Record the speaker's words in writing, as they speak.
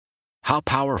How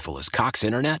powerful is Cox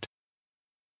Internet?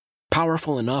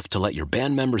 Powerful enough to let your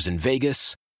band members in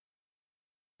Vegas,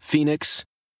 Phoenix,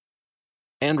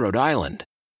 and Rhode Island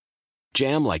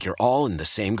jam like you're all in the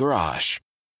same garage.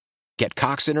 Get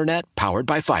Cox Internet powered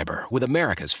by fiber with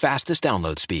America's fastest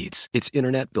download speeds. It's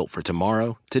internet built for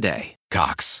tomorrow, today.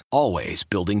 Cox, always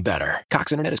building better.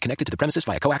 Cox Internet is connected to the premises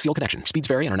via coaxial connection. Speeds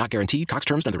vary and are not guaranteed. Cox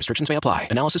terms and other restrictions may apply.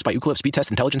 Analysis by Ookla Speed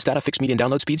Test Intelligence Data. Fixed median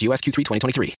download speeds. US Q3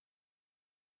 2023.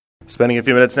 Spending a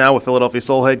few minutes now with Philadelphia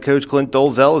Soul head coach Clint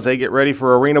Dolezel as they get ready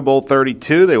for Arena Bowl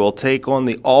 32. They will take on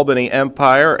the Albany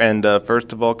Empire. And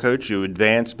first of all, Coach, you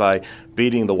advanced by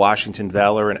beating the Washington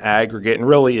Valor in aggregate. And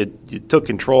really, you took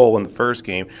control in the first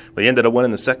game, but you ended up winning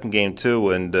the second game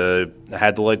too. And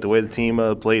had to like the way the team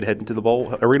played heading to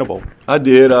the Arena Bowl. I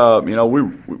did.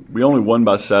 We only won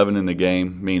by 7 in the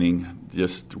game, meaning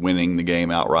just winning the game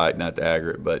outright, not the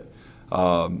aggregate. But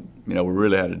we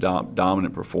really had a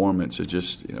dominant performance. It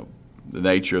just, the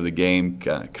nature of the game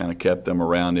kind of kept them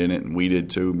around in it, and we did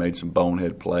too, made some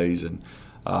bonehead plays. And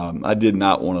I did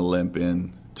not want to limp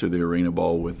in to the Arena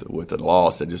Bowl with a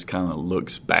loss that just kind of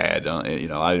looks bad. I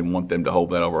didn't want them to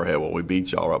hold that over our head. Well, we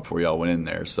beat y'all right before y'all went in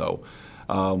there. So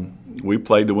we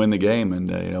played to win the game,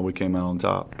 and we came out on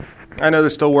top. I know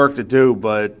there's still work to do,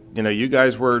 but, you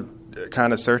guys were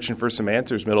kind of searching for some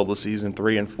answers middle of the season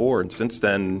 3 and 4, and since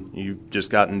then you've just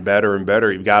gotten better and better.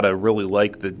 You've got to really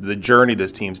like the journey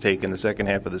this team's taken the second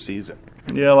half of the season.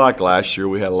 Yeah, like last year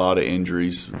we had a lot of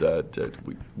injuries that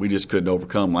we just couldn't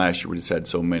overcome. Last year we just had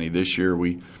so many. This year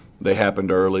they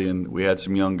happened early, and we had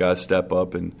some young guys step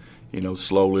up and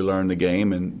slowly learn the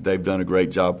game, and they've done a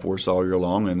great job for us all year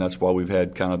long, and that's why we've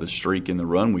had kind of the streak in the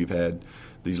run we've had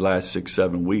these last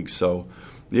 6-7 weeks. So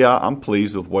yeah, I'm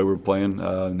pleased with the way we're playing.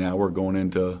 Now we're going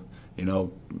into,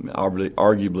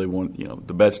 arguably one,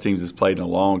 the best teams that's played in a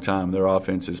long time. Their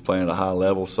offense is playing at a high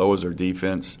level. So is their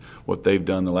defense. What they've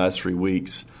done the last 3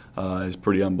 weeks is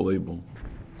pretty unbelievable.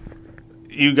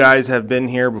 You guys have been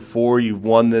here before. You've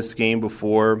won this game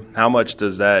before. How much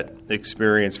does that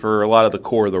experience for a lot of the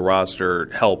core of the roster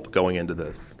help going into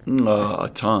this? A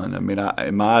ton. I mean,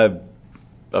 in my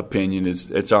opinion,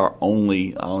 it's our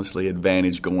only, honestly,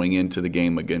 advantage going into the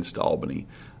game against Albany.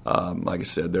 Like I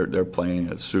said, they're playing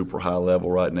at a super high level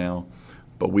right now,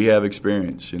 but we have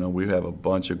experience. We have a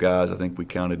bunch of guys. I think we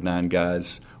counted 9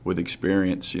 guys with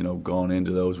experience. Gone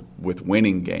into those with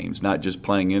winning games, not just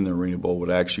playing in the Arena Bowl, but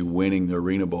actually winning the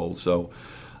Arena Bowl. So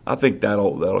I think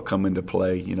that'll come into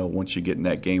play. Once you get in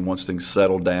that game, once things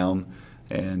settle down,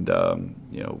 and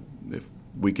if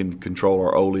we can control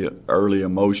our early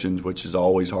emotions, which is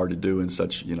always hard to do in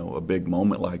such a big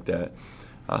moment like that,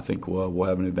 I think we'll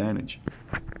have an advantage.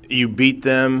 You beat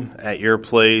them at your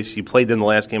place. You played them the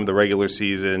last game of the regular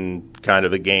season, kind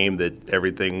of a game that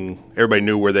everybody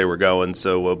knew where they were going.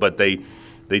 So, but they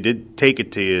did take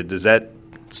it to you. Does that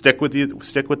stick with you?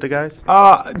 Stick with the guys?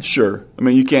 Sure. I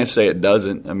mean, you can't say it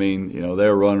doesn't. I mean, they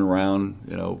were running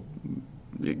around,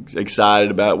 excited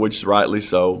about it, which rightly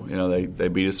so. They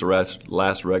beat us the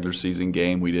last regular season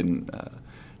game. We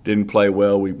didn't play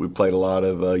well. We played a lot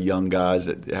of young guys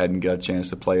that hadn't got a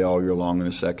chance to play all year long in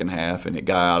the second half, and it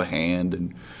got out of hand.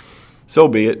 And so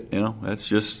be it. That's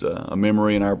just a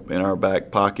memory in our back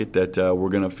pocket that we're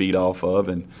going to feed off of.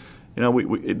 And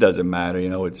it doesn't matter.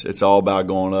 It's all about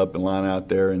going up and line out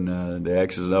there, and the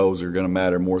X's and O's are going to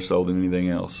matter more so than anything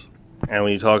else. And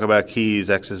when you talk about keys,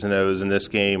 X's and O's in this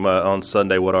game on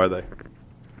Sunday, what are they?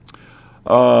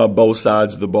 Both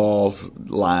sides of the ball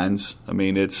lines. I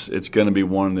mean, it's going to be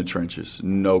one in the trenches,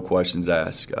 no questions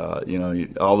asked.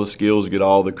 All the skills get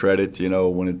all the credit,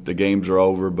 when the games are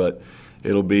over, but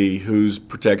it'll be who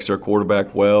protects their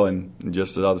quarterback well, and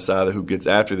just the other side of who gets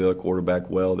after the other quarterback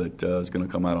well that is going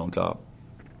to come out on top.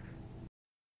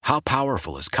 How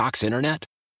powerful is Cox Internet?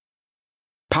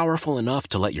 Powerful enough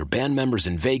to let your band members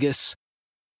in Vegas,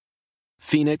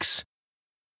 Phoenix,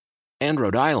 and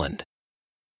Rhode Island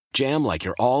jam like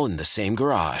you're all in the same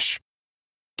garage.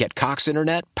 Get Cox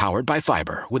Internet powered by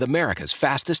fiber with America's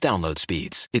fastest download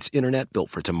speeds. It's internet built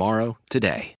for tomorrow,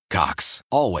 today. Cox,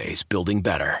 always building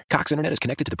better. Cox Internet is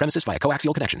connected to the premises via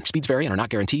coaxial connection. Speeds vary and are not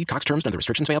guaranteed. Cox terms and other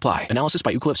restrictions may apply. Analysis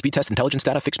by Ookla Speed Test Intelligence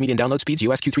Data. Fixed median download speeds.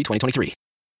 US Q3 2023.